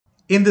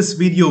In this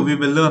video, we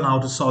will learn how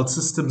to solve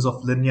systems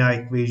of linear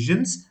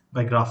equations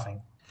by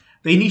graphing.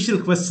 The initial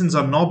questions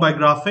are not by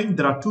graphing.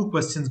 There are two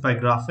questions by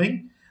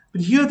graphing.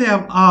 But here they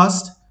have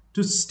asked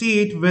to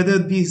state whether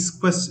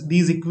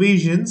these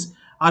equations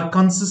are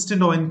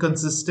consistent or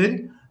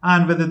inconsistent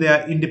and whether they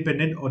are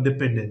independent or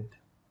dependent.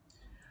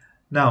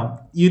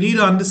 Now, you need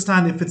to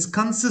understand if it's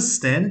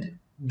consistent,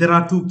 there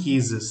are two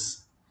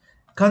cases.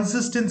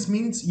 Consistent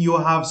means you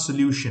have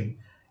solution.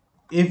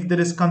 If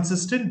there is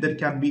consistent, there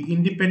can be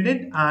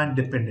independent and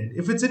dependent.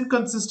 If it's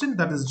inconsistent,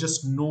 that is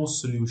just no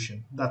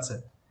solution. That's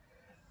it.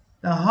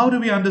 Now, how do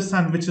we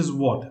understand which is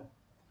what?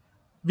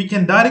 We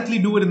can directly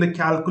do it in the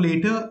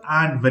calculator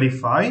and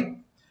verify.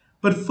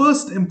 But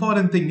first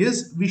important thing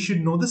is we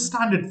should know the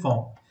standard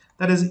form.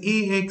 That is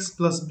ax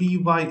plus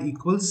by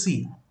equals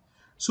c.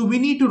 So we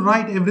need to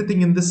write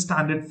everything in this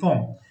standard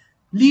form.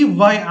 Leave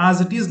y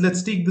as it is.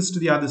 Let's take this to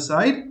the other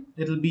side.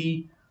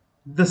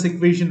 This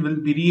equation will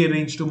be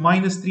rearranged to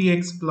minus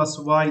 3x plus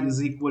y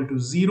is equal to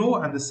 0,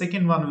 and the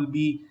second one will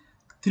be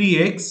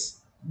 3x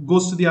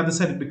goes to the other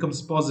side, it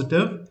becomes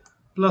positive,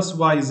 plus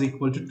y is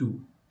equal to 2.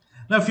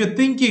 Now if you're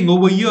thinking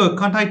over here,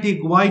 can't I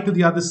take y to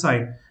the other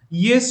side?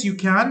 Yes, you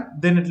can.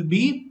 Then it will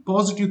be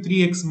positive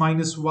 3x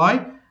minus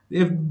y.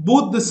 If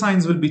both the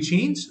signs will be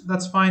changed,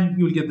 that's fine,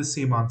 you will get the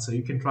same answer.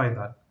 You can try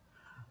that.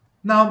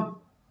 Now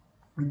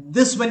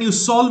this, when you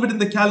solve it in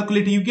the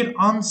calculator, you get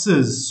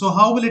answers. So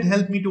how will it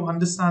help me to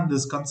understand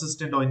this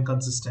consistent or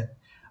inconsistent?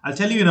 I'll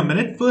tell you in a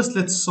minute. First,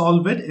 let's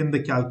solve it in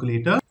the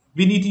calculator.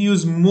 We need to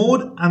use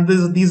mode, and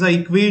these are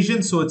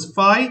equations, so it's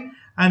phi.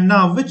 And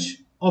now which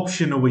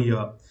option over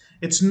here?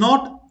 It's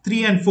not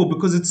 3 and 4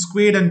 because it's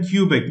squared and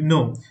cubic.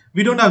 No,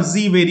 we don't have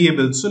z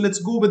variables. So let's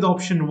go with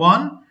option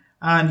 1.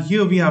 And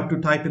here we have to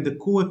type in the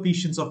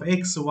coefficients of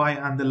x, y,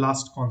 and the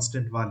last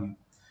constant value.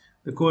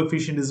 The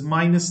coefficient is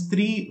minus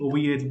 3, over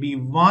here it will be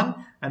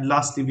 1, and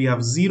lastly we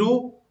have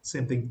 0,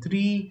 same thing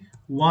 3,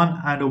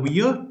 1, and over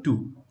here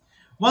 2.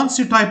 Once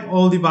you type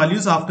all the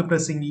values, after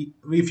pressing,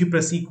 if you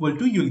press equal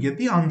to, you'll get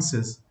the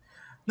answers.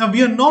 Now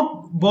we are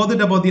not bothered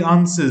about the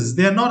answers,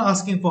 they are not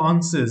asking for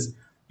answers.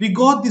 We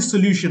got the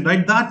solution,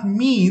 right? That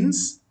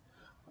means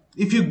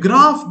if you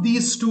graph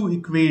these two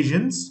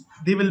equations,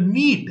 they will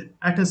meet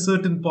at a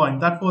certain point.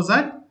 That was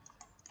at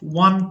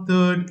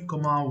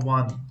 1/3,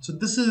 1. So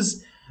this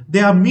is, they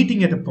are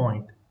meeting at a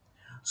point.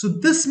 So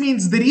this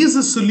means there is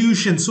a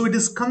solution, so it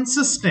is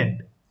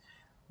consistent.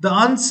 The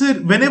answer,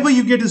 whenever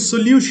you get a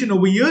solution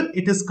over here,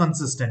 it is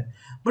consistent.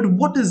 But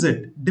what is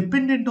it?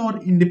 Dependent or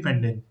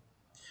independent?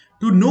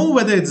 To know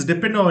whether it's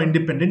dependent or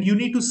independent, you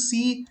need to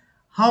see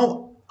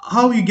how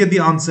you get the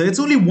answer. It's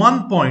only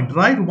one point,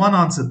 right? One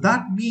answer.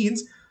 That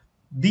means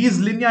these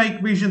linear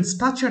equations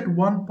touch at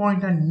one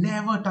point and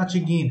never touch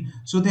again.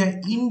 So they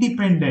are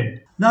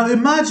independent. Now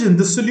imagine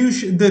the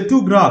solution, the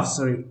two graphs,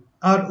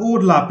 are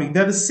overlapping.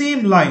 They're the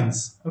same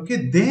lines.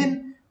 Okay,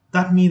 then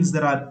that means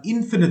there are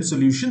infinite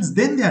solutions.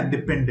 Then they are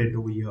dependent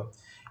over here.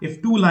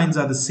 If two lines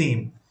are the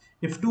same.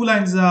 If two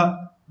lines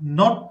are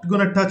not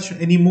going to touch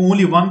anymore,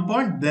 only one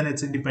point, then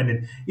it's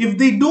independent. If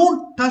they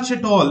don't touch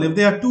at all, if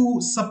they are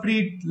two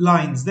separate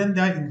lines, then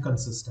they are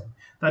inconsistent.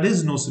 That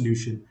is no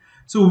solution.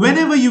 So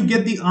whenever you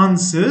get the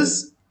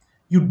answers,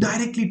 you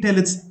directly tell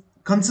it's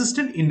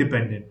consistent,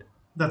 independent.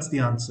 That's the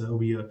answer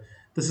over here.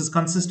 This is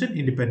consistent,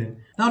 independent.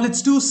 Now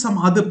let's do some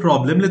other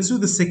problem. Let's do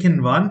the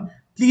second one.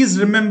 Please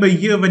remember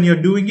here when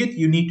you're doing it,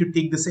 you need to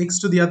take this x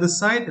to the other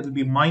side. It will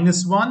be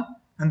minus 1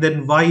 and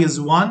then y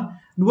is 1.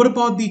 And what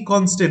about the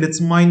constant?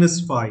 It's minus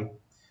 5.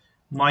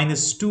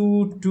 Minus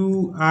 2,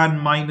 2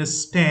 and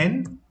minus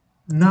 10.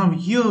 Now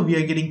here we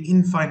are getting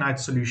infinite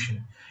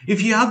solution.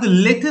 If you have the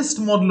latest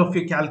model of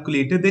your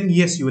calculator, then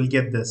yes, you will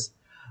get this.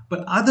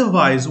 But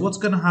otherwise, what's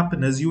going to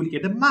happen is you will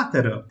get a math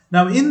error.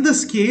 Now, in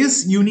this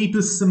case, you need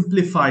to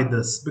simplify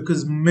this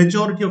because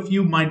majority of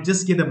you might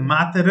just get a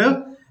math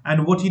error.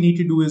 And what you need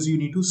to do is you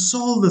need to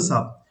solve this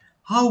up.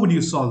 How would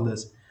you solve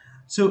this?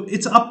 So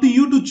it's up to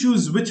you to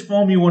choose which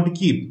form you want to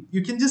keep.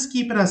 You can just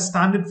keep it as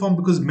standard form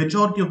because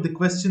majority of the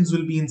questions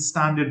will be in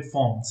standard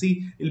form.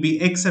 See, it'll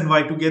be x and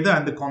y together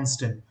and the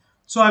constant.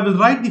 So I will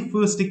write the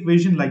first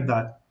equation like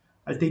that.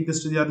 I'll take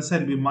this to the other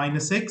side. It'll be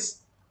minus x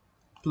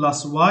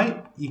plus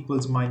y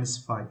equals minus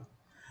 5.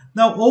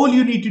 Now all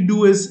you need to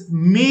do is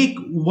make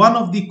one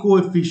of the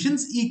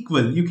coefficients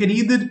equal. You can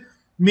either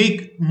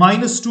make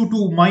minus 2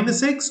 to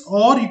minus x,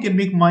 or you can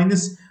make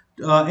minus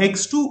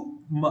x to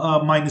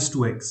minus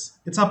 2x.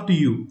 It's up to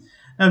you.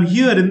 Now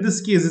here in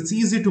this case, it's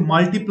easy to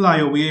multiply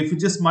over here. If you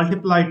just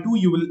multiply 2,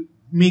 you will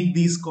make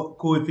these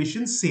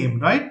coefficients same,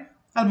 right?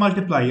 I'll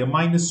multiply here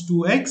minus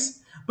 2x.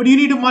 But you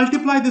need to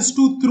multiply this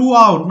 2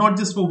 throughout, not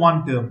just for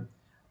one term.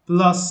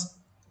 Plus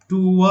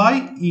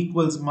 2y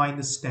equals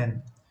minus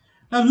 10.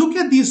 Now look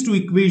at these two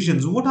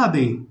equations. What are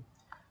they?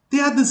 They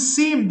are the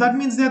same. That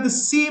means they are the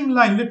same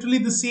line, literally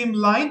the same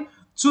line.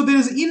 So there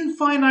is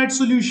infinite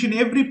solution.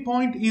 Every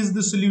point is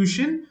the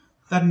solution.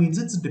 That means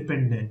it's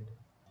dependent.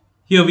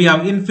 Here we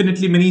have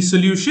infinitely many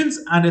solutions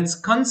and it's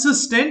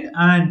consistent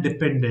and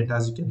dependent,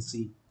 as you can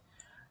see.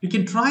 You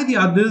can try the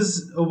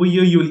others. Over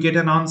here you will get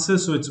an answer,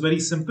 so it's very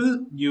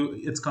simple.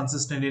 It's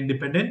consistent,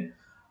 independent.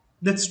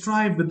 Let's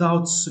try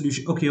without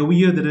solution. Okay, over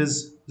here there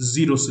is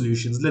zero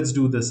solutions. Let's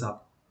do this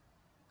up.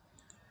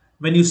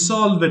 When you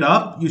solve it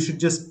up, you should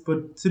just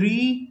put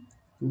 3,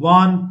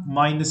 1,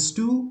 minus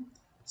 2,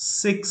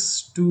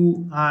 6,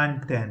 2,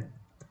 and 10.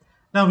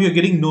 Now we are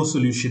getting no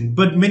solution,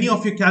 but many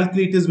of your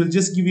calculators will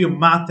just give you a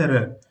math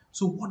error.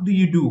 So what do?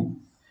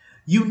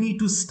 You need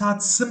to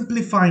start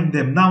simplifying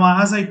them.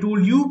 Now, as I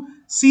told you,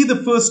 see the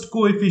first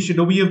coefficient.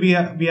 Over here we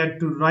had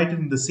to write it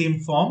in the same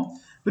form.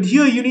 But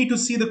here you need to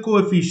see the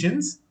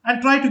coefficients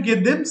and try to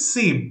get them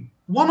same.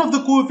 One of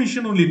the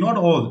coefficient only, not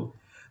all.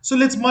 So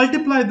let's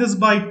multiply this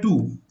by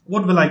 2.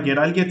 What will I get?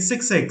 I'll get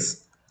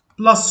 6x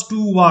plus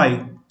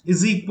 2y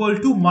is equal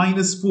to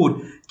minus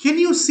 4. Can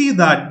you see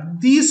that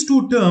these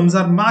two terms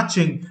are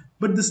matching,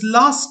 but this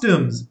last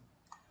terms,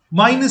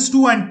 minus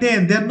 2 and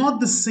 10, they are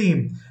not the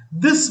same.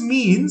 This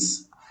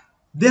means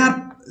they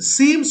are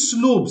same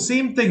slope,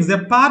 same things.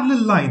 They're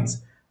parallel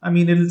lines. I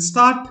mean, it'll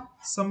start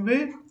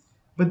somewhere,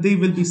 but they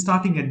will be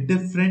starting at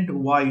different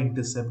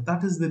y-intercept.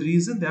 That is the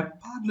reason they are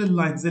parallel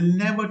lines. They'll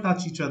never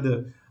touch each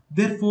other.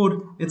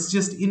 Therefore, it's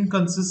just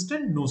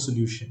inconsistent, no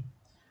solution.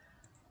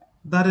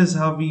 That is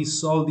how we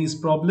solve these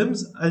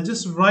problems. I'll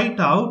just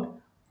write out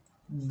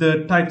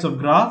the types of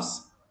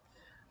graphs.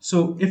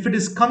 So if it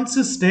is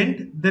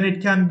consistent, then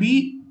it can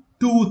be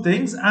two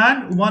things,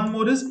 and one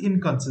more is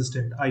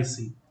inconsistent. I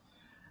see.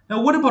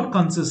 Now what about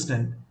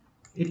consistent?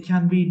 It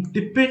can be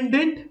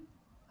dependent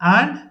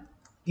and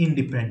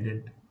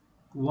independent.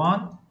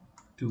 1,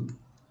 2.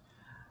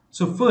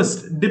 So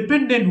first,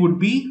 dependent would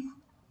be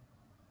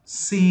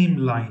same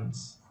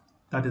lines.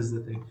 That is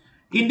the thing.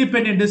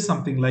 Independent is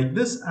something like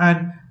this,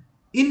 and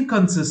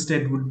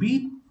inconsistent would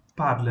be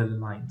parallel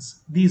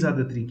lines. These are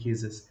the three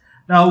cases.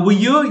 Now over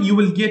here you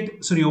will get,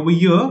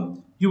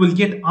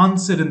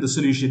 answer in the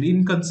solution.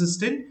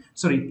 Independent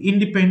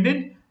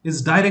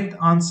is direct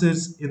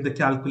answers in the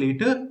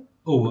calculator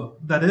over.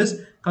 That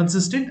is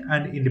consistent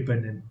and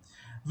independent.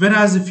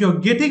 Whereas if you're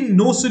getting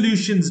no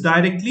solutions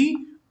directly,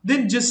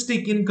 then just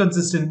take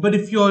inconsistent. But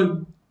if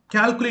your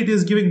calculator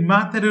is giving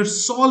math error,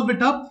 solve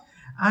it up.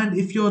 And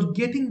if you're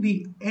getting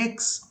the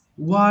x,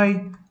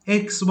 y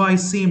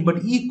same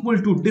but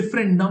equal to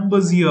different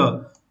numbers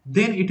here,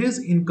 then it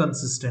is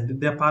inconsistent.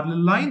 They are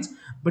parallel lines.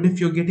 But if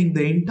you're getting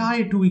the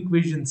entire two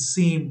equations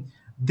same,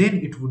 then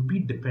it would be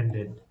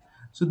dependent.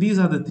 So these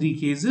are the three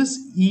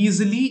cases.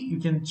 Easily you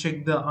can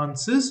check the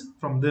answers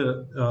from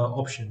the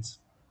options.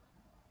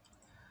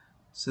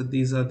 So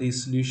these are the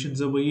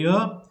solutions over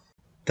here.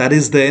 That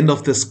is the end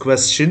of this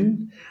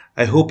question.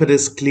 I hope it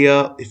is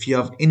clear. If you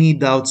have any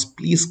doubts,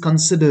 please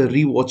consider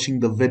rewatching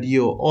the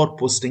video or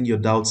posting your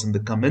doubts in the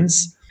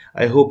comments.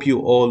 I hope you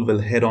all will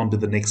head on to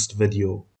the next video.